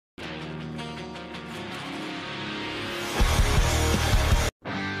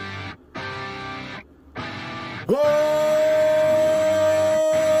What's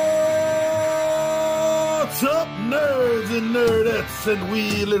up, nerds and nerdettes and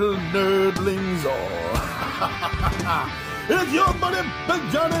wee little nerdlings all? It's your buddy Big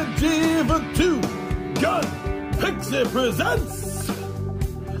Johnny G for Two Gun Pixie presents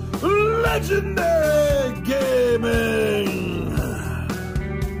Legendary Gaming.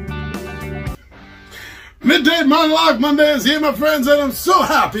 Midday Monologue Monday is here, my friends, and I'm so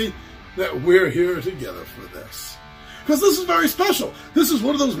happy that we're here together for this. Because this is very special. This is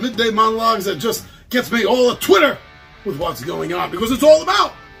one of those midday monologues that just gets me all on Twitter with what's going on, because it's all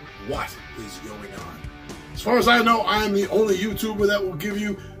about what is going on. As far as I know, I am the only YouTuber that will give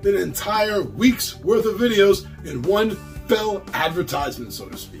you an entire week's worth of videos in one fell advertisement, so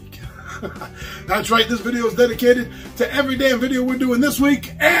to speak. That's right, this video is dedicated to every damn video we're doing this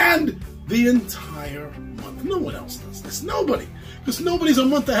week and the entire month. No one else does this. Nobody. Because nobody's a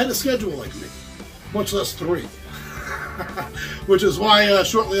month ahead of schedule like me, much less 3. Which is why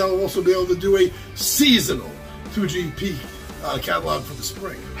shortly I'll also be able to do a seasonal 2GP catalog for the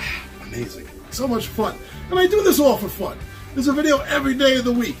spring. Amazing. So much fun. And I do this all for fun. There's a video every day of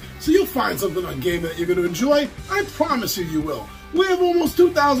the week, so you'll find something on game that you're going to enjoy. I promise you, you will. We have almost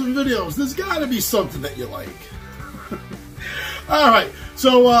 2,000 videos. There's got to be something that you like. Alright,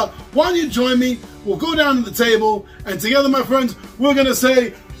 so why don't you join me? We'll go down to the table, and together, my friends, we're going to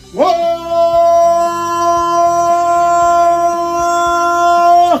say, what's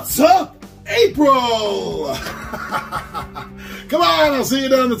up, April? Come on, I'll see you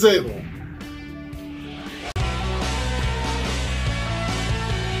down the table.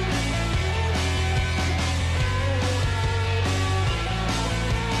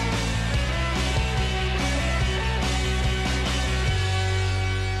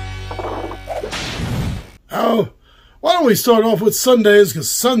 Oh, why don't we start off with Sundays, because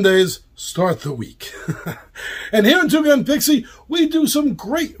Sundays start the week. And here in Two Gun Pixie, we do some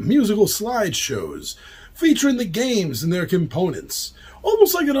great musical slideshows featuring the games and their components.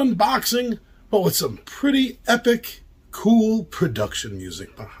 Almost like an unboxing, but with some pretty epic, cool production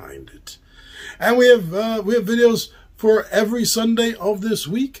music behind it. And we have videos for every Sunday of this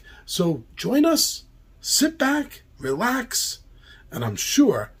week, so join us, sit back, relax, and I'm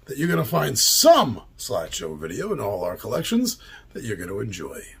sure that you're going to find some slideshow video in all our collections that you're going to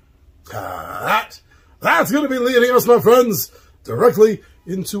enjoy. That's going to be leading us, my friends, directly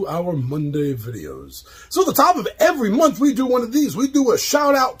into our Monday videos. So at the top of every month, we do one of these. We do a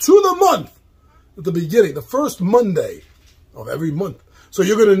shout out to the month at the beginning, the first Monday of every month. So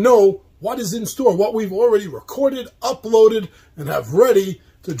you're going to know what is in store, what we've already recorded, uploaded, and have ready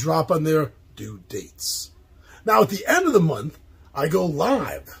to drop on their due dates. Now, at the end of the month, I go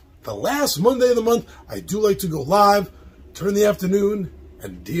live. The last Monday of the month, I do like to go live, turn the afternoon,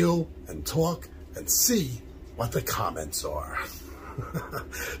 and deal and talk and see what the comments are.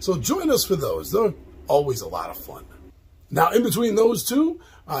 So join us for those. They're always a lot of fun. Now, in between those two,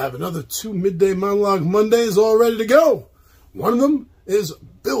 I have another 2 Midday Monologue Mondays all ready to go. One of them is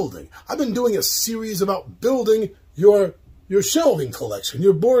building. I've been doing a series about building your shelving collection,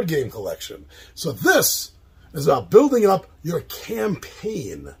 your board game collection. So this is about building up your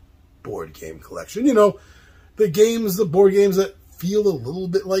campaign board game collection. You know, the board games that feel a little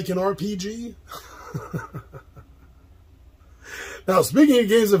bit like an RPG. Now, speaking of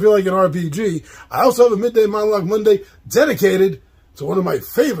games that feel like an RPG, I also have a Midday Monologue Monday dedicated to one of my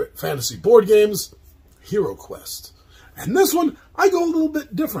favorite fantasy board games, Hero Quest. And this one, I go a little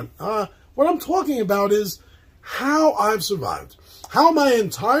bit different. What I'm talking about is how I've survived. How my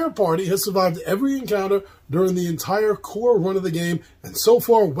entire party has survived every encounter during the entire core run of the game, and so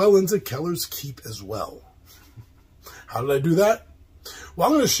far well into Keller's Keep as well. How did I do that? Well,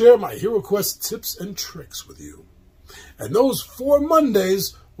 I'm going to share my Hero Quest tips and tricks with you. And those 4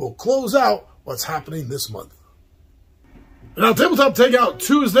 Mondays will close out what's happening this month. And on Tabletop Takeout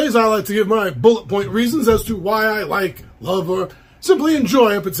Tuesdays, I like to give my bullet point reasons as to why I like, love, or simply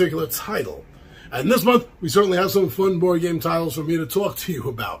enjoy a particular title. And this month, we certainly have some fun board game titles for me to talk to you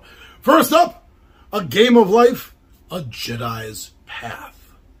about. First up, A Game of Life, A Jedi's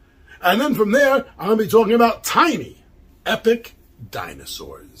Path. And then from there, I'm going to be talking about tiny, epic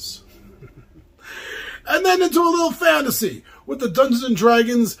dinosaurs. And then into a little fantasy with the Dungeons &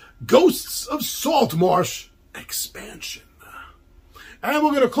 Dragons Ghosts of Saltmarsh expansion. And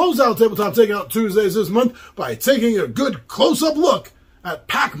we're going to close out Tabletop Takeout Tuesdays this month by taking a good close-up look at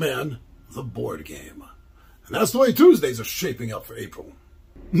Pac-Man, the board game. And that's the way Tuesdays are shaping up for April.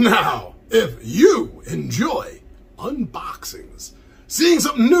 Now, if you enjoy unboxings, seeing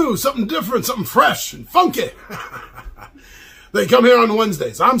something new, something different, something fresh and funky, they come here on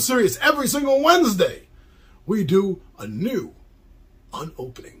Wednesdays. I'm serious, every single Wednesday. we do a new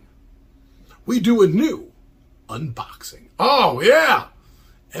unopening. We do a new unboxing. Oh, yeah!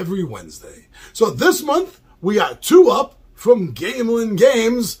 Every Wednesday. So this month, we got 2 up from Gamelin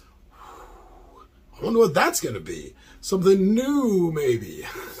Games. I wonder what that's going to be. Something new, maybe.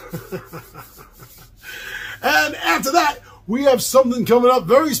 And after that, we have something coming up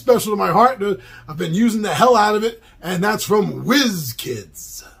very special to my heart. I've been using the hell out of it, and that's from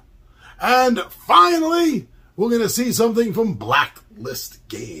WizKids. And finally, we're going to see something from Blacklist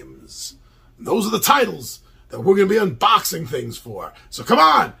Games. And those are the titles that we're going to be unboxing things for. So come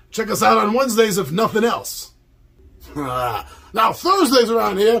on, check us out on Wednesdays if nothing else. Now, Thursdays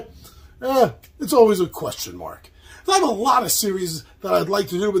around here, it's always a question mark. I have a lot of series that I'd like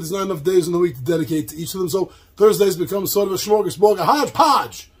to do, but there's not enough days in the week to dedicate to each of them. So Thursdays become sort of a smorgasbord, a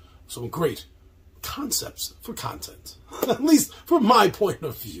hodgepodge. Some great concepts for content, at least from my point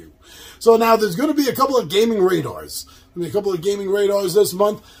of view. So now there's going to be a couple of gaming radars. There'll be a couple of gaming radars this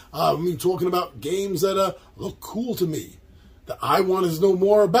month. I'm talking about games that look cool to me, that I want to know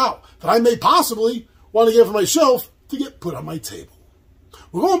more about, that I may possibly want to get from my shelf to get put on my table.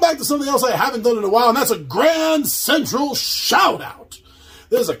 We're going back to something else I haven't done in a while, and that's a Grand Central shout-out.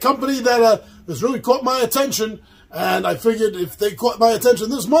 There's a company that has really caught my attention, and I figured if they caught my attention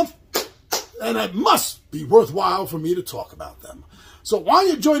this month, then it must be worthwhile for me to talk about them. So why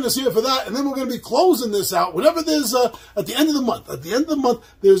don't you join us here for that, and then we're going to be closing this out. Whenever there's, at the end of the month,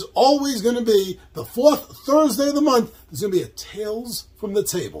 there's always going to be, the 4th Thursday of the month, there's going to be a Tales from the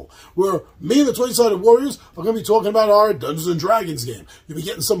Table, where me and the 20-Sided Warriors are going to be talking about our Dungeons & Dragons game. You'll be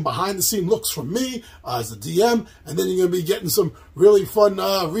getting some behind-the-scenes looks from me as the DM, and then you're going to be getting some really fun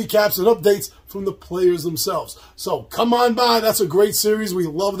recaps and updates from the players themselves. So come on by. That's a great series. We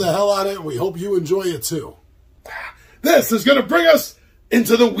love the hell out of it, and we hope you enjoy it too. This is going to bring us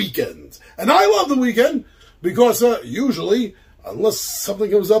into the weekend. And I love the weekend because usually, unless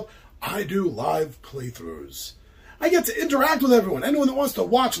something comes up, I do live playthroughs. I get to interact with everyone. Anyone that wants to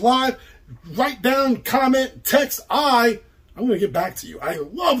watch live, write down, comment, text, I'm going to get back to you. I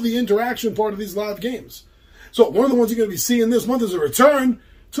love the interaction part of these live games. So one of the ones you're going to be seeing this month is a return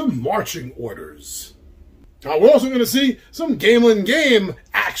to Marching Orders. Now, we're also going to see some Gamelin Game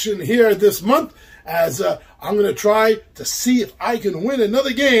action here this month, as I'm going to try to see if I can win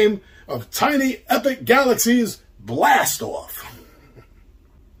another game of Tiny Epic Galaxies Blast Off.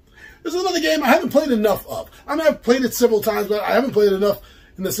 This is another game I haven't played enough of. I mean, I've played it several times, but I haven't played enough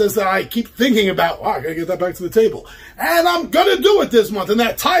in the sense that I keep thinking about, I got to get that back to the table. And I'm going to do it this month. And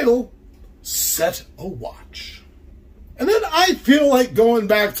that title, Set a Watch. And then I feel like going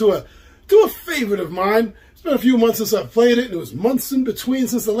back to a favorite of mine. It's been a few months since I've played it, and it was months in between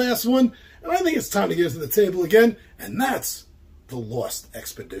since the last one. And I think it's time to get to the table again, and that's The Lost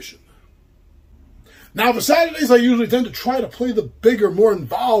Expedition. Now, for Saturdays, I usually tend to try to play the bigger, more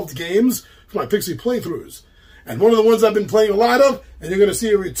involved games for my Pixie playthroughs. And one of the ones I've been playing a lot of, and you're going to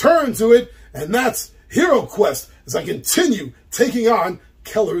see a return to it, and that's Hero Quest, as I continue taking on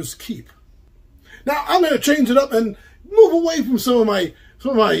Keller's Keep. Now, I'm going to change it up and move away from some of my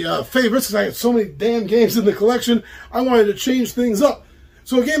favorites, because I have so many damn games in the collection. I wanted to change things up.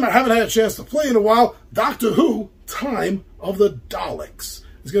 So a game I haven't had a chance to play in a while, Doctor Who, Time of the Daleks,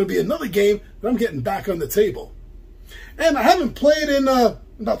 is going to be another game that I'm getting back on the table. And I haven't played in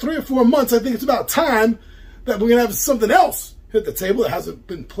about 3 or 4 months. I think it's about time that we're going to have something else hit the table that hasn't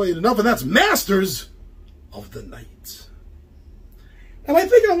been played enough, and that's Masters of the Night. And I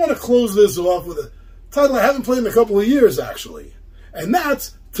think I want to close this off with a title I haven't played in a couple of years, actually. And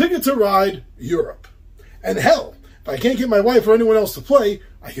that's Ticket to Ride Europe. And hell, if I can't get my wife or anyone else to play,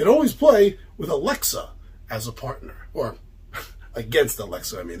 I can always play with Alexa as a partner. Or against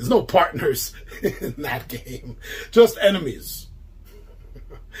Alexa, I mean. There's no partners in that game. Just enemies.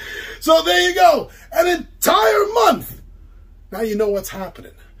 So there you go. An entire month. Now you know what's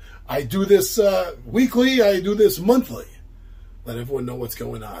happening. I do this weekly. I do this monthly. Let everyone know what's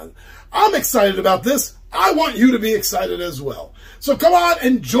going on. I'm excited about this. I want you to be excited as well. So come on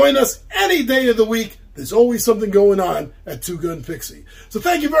and join us any day of the week. There's always something going on at Two Gun Pixie. So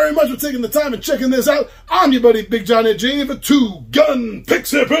thank you very much for taking the time and checking this out. I'm your buddy Big John J for Two Gun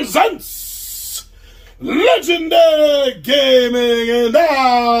Pixie presents Legendary Gaming, and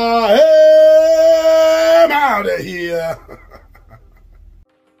I am out of here.